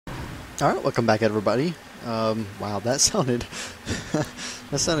Alright, welcome back everybody. Wow, that sounded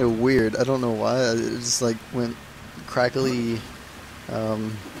that sounded weird. I don't know why. It just like went crackly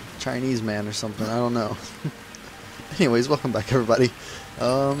Chinese man or something. I don't know. Anyways, welcome back everybody.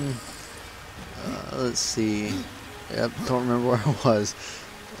 Let's see. Yep, don't remember where I was.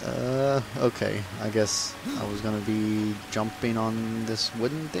 Okay, I guess I was gonna be jumping on this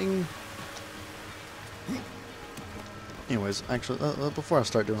wooden thing. Anyways, actually, before I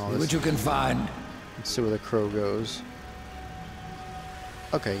start doing all this, what you can find. Let's see where the crow goes.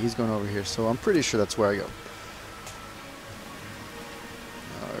 Okay, he's going over here, so I'm pretty sure that's where I go.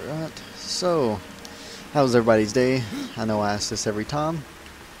 Alright, so, how was everybody's day? I know I ask this every time,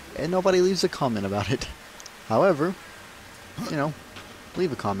 and nobody leaves a comment about it. However, you know,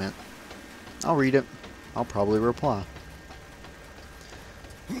 leave a comment. I'll read it. I'll probably reply.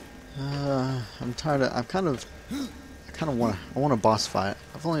 I'm tired of, I want a boss fight.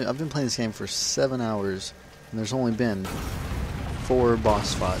 I've been playing this game for 7 hours, and there's only been 4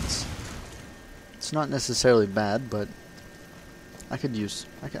 boss fights. It's not necessarily bad, but I could use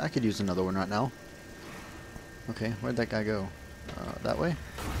another one right now. Okay, where'd that guy go? That way?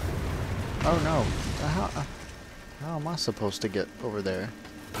 Oh no! How am I supposed to get over there?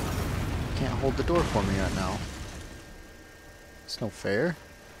 Can't hold the door for me right now. It's no fair.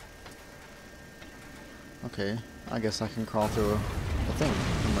 Okay, I guess I can crawl through a thing,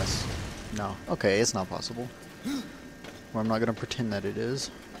 unless... No. Okay, it's not possible. Or I'm not gonna pretend that it is.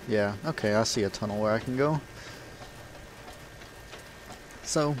 Yeah, okay, I see a tunnel where I can go.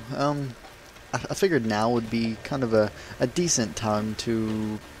 So, I figured now would be kind of a decent time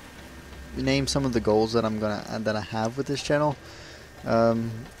to name some of the goals that that I have with this channel.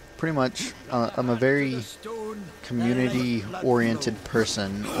 Pretty much, I'm a very community-oriented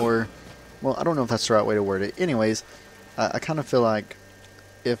person, or... Well, I don't know if that's the right way to word it. Anyways, I kind of feel like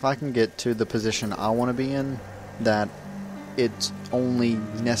if I can get to the position I want to be in, that it's only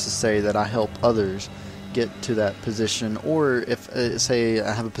necessary that I help others get to that position. Or if, say,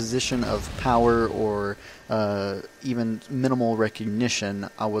 I have a position of power or even minimal recognition,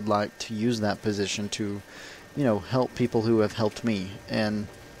 I would like to use that position to, you know, help people who have helped me and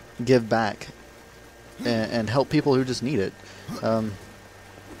give back and help people who just need it.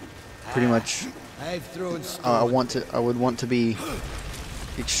 Pretty much, I would want to be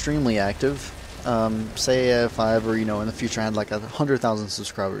extremely active. Say if I ever, you know, in the future I had like 100,000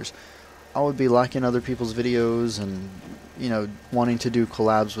 subscribers, I would be liking other people's videos and, you know, wanting to do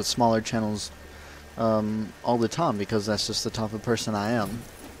collabs with smaller channels all the time, because that's just the type of person I am.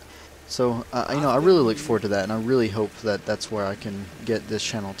 So, you know, I really look forward to that, and I really hope that that's where I can get this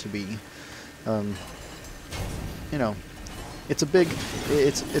channel to be. You know. It's a big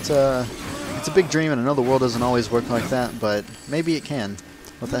dream, and I know the world doesn't always work like that, but maybe it can.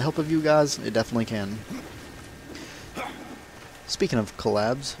 With the help of you guys, it definitely can. Speaking of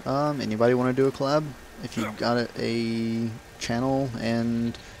collabs, anybody want to do a collab? If you've got a channel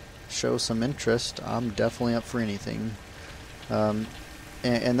and show some interest, I'm definitely up for anything. And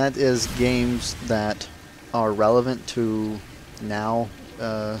that is games that are relevant to now,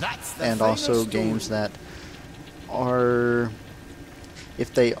 and also games that are,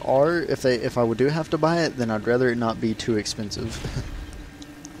 if I do have to buy it, then I'd rather it not be too expensive.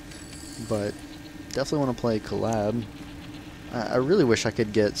 But definitely want to play collab. I really wish I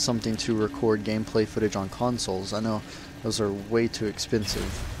could get something to record gameplay footage on consoles. I know those are way too expensive.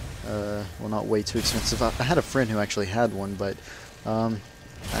 Well, not way too expensive. I had a friend who actually had one, but I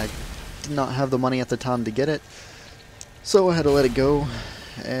did not have the money at the time to get it, so I had to let it go.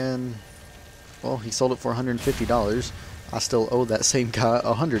 And well, he sold it for $150. I still owe that same guy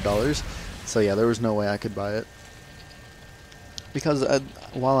 $100. So yeah, there was no way I could buy it. Because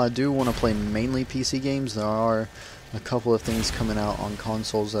while I do want to play mainly PC games, there are a couple of things coming out on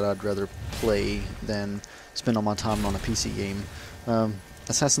consoles that I'd rather play than spend all my time on a PC game.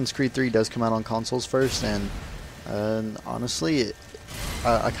 Assassin's Creed 3 does come out on consoles first, and honestly,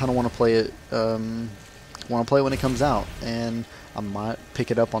 I kind of want to play it. Want to play when it comes out, and I might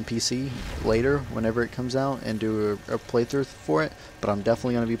pick it up on PC later whenever it comes out and do a playthrough for it, but I'm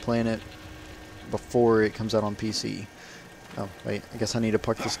definitely going to be playing it before it comes out on PC. Oh, wait, I guess I need to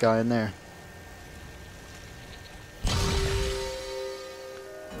park this guy in there.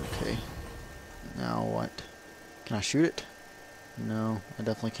 Okay, now what? Can I shoot it? No, I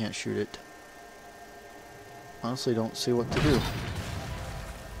definitely can't shoot it. Honestly, don't see what to do.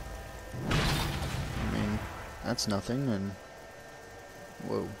 I mean, that's nothing, and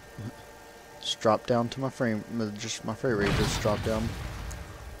whoa. Just dropped down to my frame, just my frame rate just dropped down.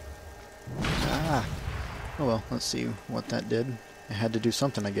 Ah! Oh well, let's see what that did. It had to do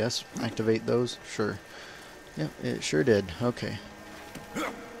something, I guess. Activate those? Sure. Yep, it sure did. Okay.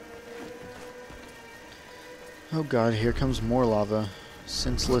 Oh god, here comes more lava.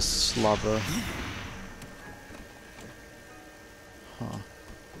 Senseless lava. Huh.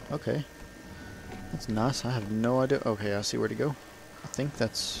 Okay. That's nice. I have no idea. Okay, I see where to go. I think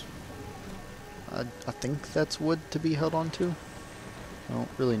that's... I think that's wood to be held onto. I don't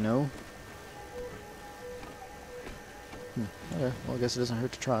really know. Okay, well I guess it doesn't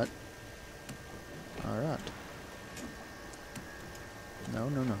hurt to try it. Alright. No.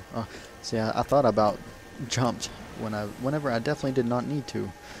 Oh, see, I thought about jumped whenever I definitely did not need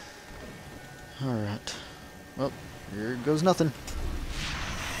to. Alright. Well, here goes nothing.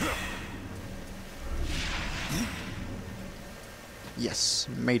 Yes,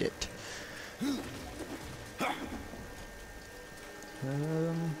 made it.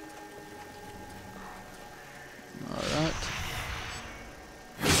 Alright.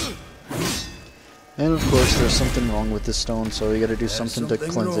 And of course there's something wrong with this stone, so you gotta do something to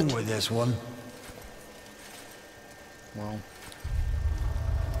cleanse it. With this one. Well.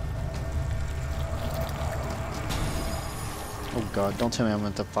 Oh god, don't tell me I'm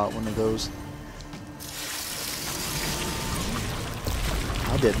meant to fight one of those.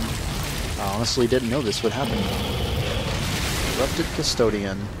 I didn't. I honestly didn't know this would happen. Corrupted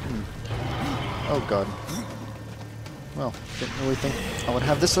Custodian. Oh god. Well, didn't really think I would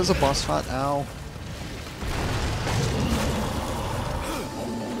have this as a boss fight. Ow.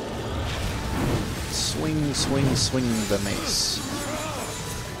 Swing, swing, swing the mace.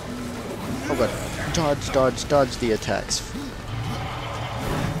 Oh god. Dodge, dodge, dodge the attacks.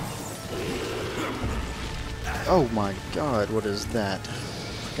 Oh my god, what is that?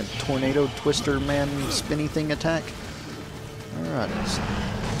 Like a tornado twister man spinny thing attack? Alright.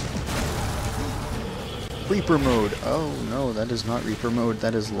 Reaper mode. Oh no, that is not Reaper mode,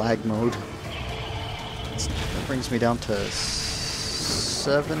 that is lag mode. That brings me down to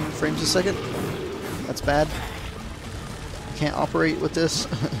 7 frames a second. That's bad. I can't operate with this.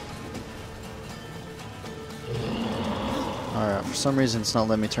 Alright, for some reason it's not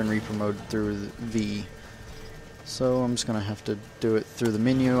letting me turn Reaper mode through the V. So I'm just going to have to do it through the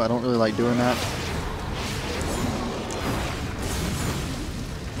menu. I don't really like doing that.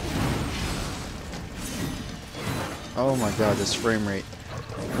 Oh my god, this frame rate.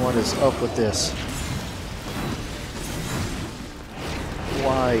 What is up with this?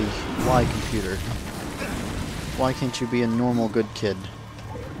 Why? Why, computer? Why can't you be a normal good kid?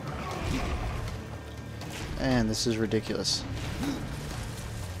 And this is ridiculous.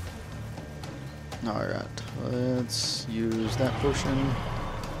 Alright, let's use that potion.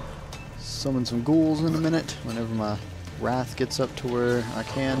 Summon some ghouls in a minute, whenever my wrath gets up to where I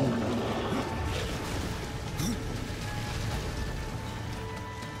can.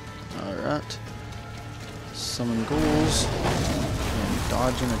 Alright. Summon ghouls. And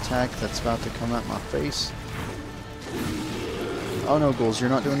dodge an attack that's about to come at my face. Oh no, ghouls, you're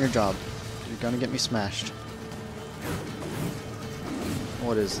not doing your job. You're gonna get me smashed.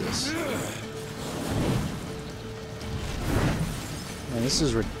 What is this? Man, this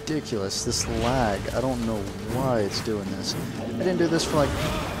is ridiculous. This lag. I don't know why it's doing this. I didn't do this for like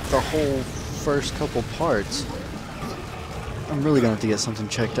the whole first couple parts. I'm really gonna have to get something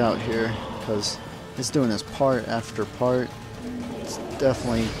checked out here, because it's doing this part after part. It's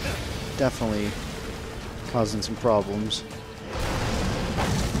definitely causing some problems.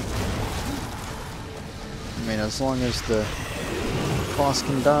 I mean, as long as the boss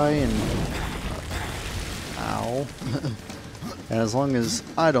can die and... Ow. And as long as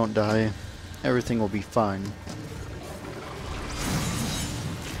I don't die, everything will be fine.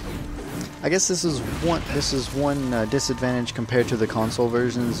 I guess this is one disadvantage compared to the console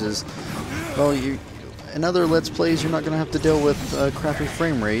versions is, well, in other Let's Plays you're not going to have to deal with a crappy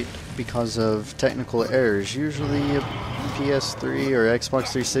frame rate because of technical errors. Usually a PS3 or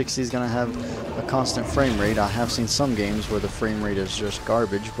Xbox 360 is going to have a constant frame rate. I have seen some games where the frame rate is just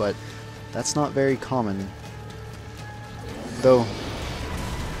garbage, but that's not very common. Though,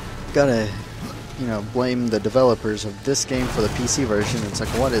 gotta, blame the developers of this game for the PC version. It's like,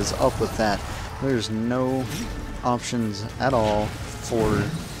 what is up with that? There's no options at all for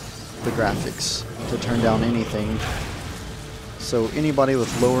the graphics to turn down anything. So anybody with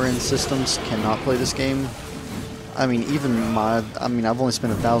lower end systems cannot play this game. I mean, I've only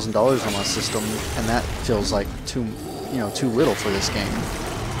spent $1,000 on my system, and that feels like too little for this game.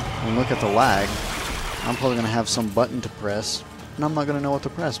 I mean, look at the lag. I'm probably going to have some button to press, and I'm not going to know what to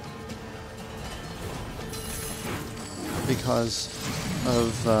press. Because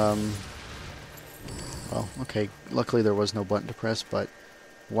of, Well, okay, luckily there was no button to press, but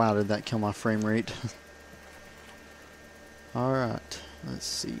wow, did that kill my frame rate. Alright, let's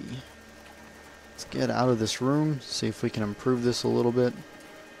see. Let's get out of this room, see if we can improve this a little bit.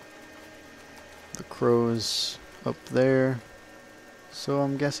 The crow's up there, so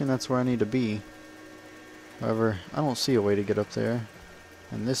I'm guessing that's where I need to be. However, I don't see a way to get up there.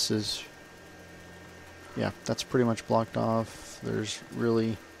 And this is... yeah, that's pretty much blocked off. There's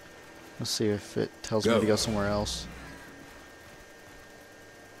really... let's see if it tells me to go somewhere else.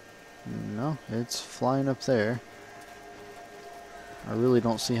 No, it's flying up there. I really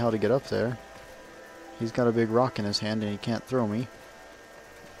don't see how to get up there. He's got a big rock in his hand and he can't throw me.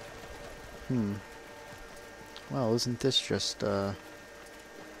 Well, isn't this just,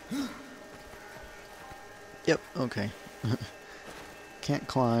 Yep, okay. Can't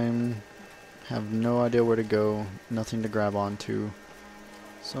climb. Have no idea where to go. Nothing to grab onto.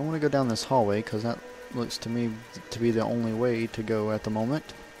 So I want to go down this hallway, because that looks to me to be the only way to go at the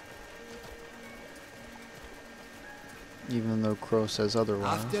moment. Even though Crow says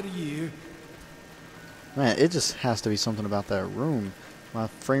otherwise. After you. Man, it just has to be something about that room. My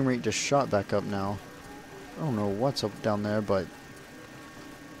frame rate just shot back up now. I don't know what's up down there, but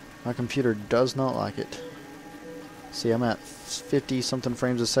my computer does not like it. See, I'm at 50 something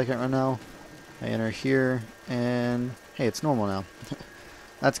frames a second right now. I enter here, and hey, it's normal now.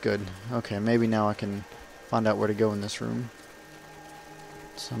 That's good. Okay, maybe now I can find out where to go in this room.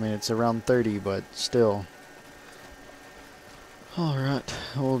 So, I mean, it's around 30, but still. Alright,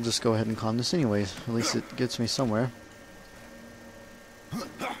 we'll just go ahead and climb this anyways. At least it gets me somewhere.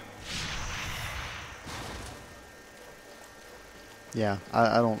 Yeah,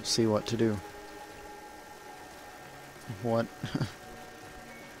 I don't see what to do. What?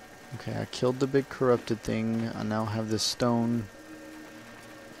 Okay, I killed the big corrupted thing. I now have this stone.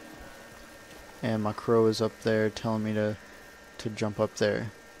 And my crow is up there telling me to jump up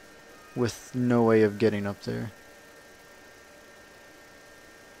there. With no way of getting up there.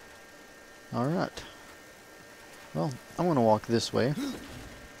 Alright. Well, I'm going to walk this way.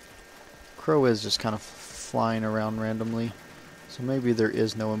 Crow is just kind of flying around randomly. So maybe there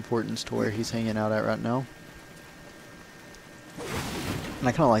is no importance to where he's hanging out at right now. And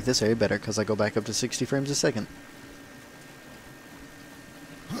I kind of like this area better because I go back up to 60 frames a second.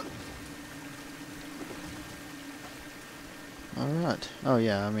 Alright. Oh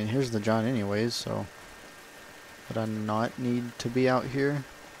yeah, I mean here's the giant anyways, so... would I not need to be out here?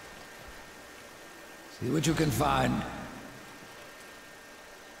 See what you can find.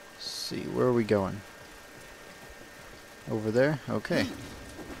 Let's see, where are we going? Over there? Okay.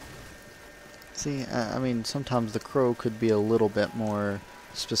 See, I mean, sometimes the crow could be a little bit more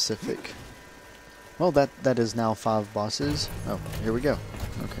specific. Well, that is now 5 bosses. Oh, here we go.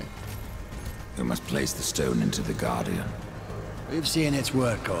 Okay. We must place the stone into the Guardian. We've seen its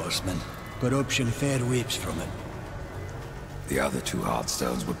work, horseman. Corruption fair weeps from it. The other 2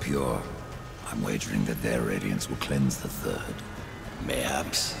 heartstones were pure. I'm wagering that their radiance will cleanse the 3rd.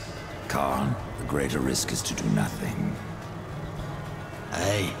 Mayhaps. Khan, the greater risk is to do nothing.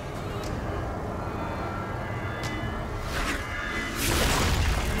 Aye.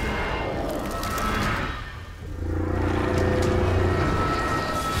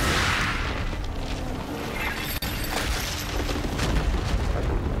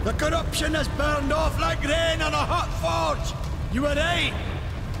 The corruption has burned off like rain on a hot forge! You were right!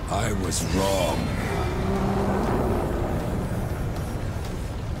 I was wrong.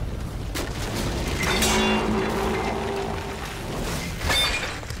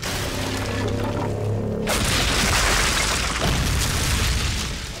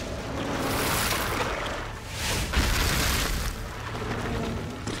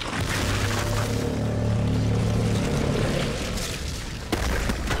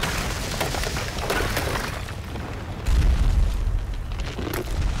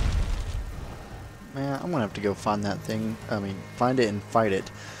 Man, I'm gonna have to go find that thing. I mean, find it and fight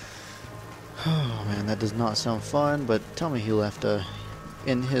it. Oh man, that does not sound fun, but tell me he left a...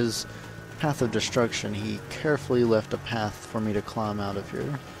 in his path of destruction, he carefully left a path for me to climb out of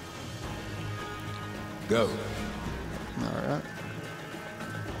here. Go. Alright.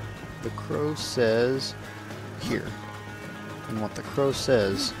 The crow says... here. And what the crow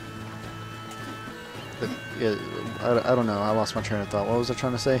says... I don't know, I lost my train of thought. What was I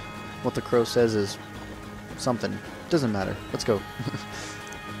trying to say? What the crow says is something. Doesn't matter. Let's go.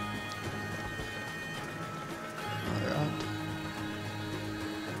 Alright.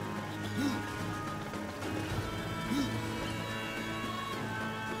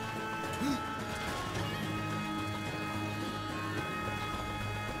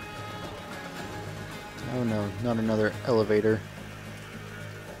 Oh, not another elevator.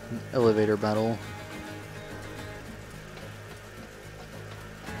 An elevator battle.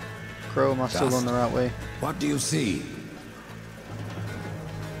 Crow, am I still going the right way? What do you see?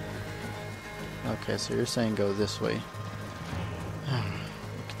 Okay, so you're saying go this way.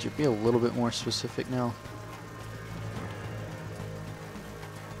 Could you be a little bit more specific now?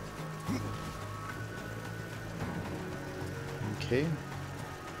 Okay.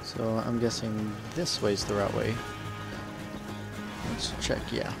 So I'm guessing this way's the right way. Let's check.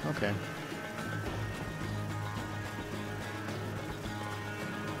 Yeah, okay.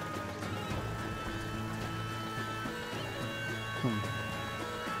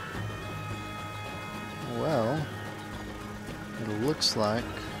 Well, it looks like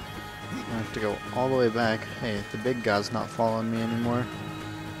I have to go all the way back. Hey, the big guy's not following me anymore.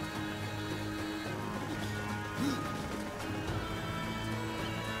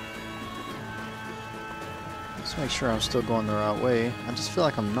 Let's make sure I'm still going the right way. I just feel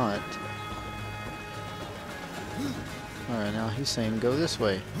like I'm not. Alright, now he's saying go this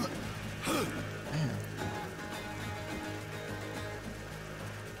way. Man.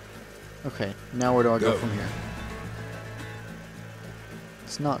 Okay, now where do I go from here?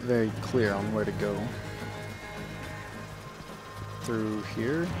 It's not very clear on where to go. Through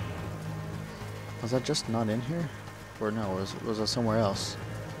here? Was I just not in here? Or no, was I somewhere else?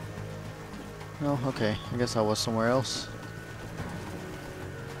 No, okay, I guess I was somewhere else.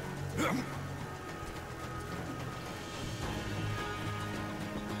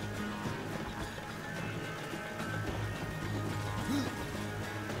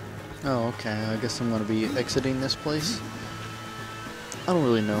 Oh, okay, I guess I'm going to be exiting this place. I don't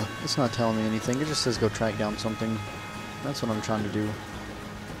really know. It's not telling me anything. It just says go track down something. That's what I'm trying to do.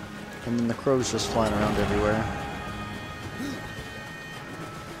 And then the crow's just flying around everywhere.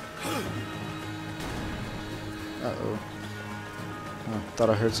 Uh-oh. Oh, thought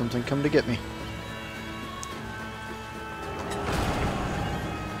I heard something come to get me.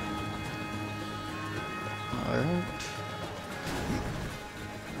 Alright.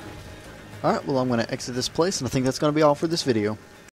 Alright, well I'm going to exit this place, and I think that's going to be all for this video.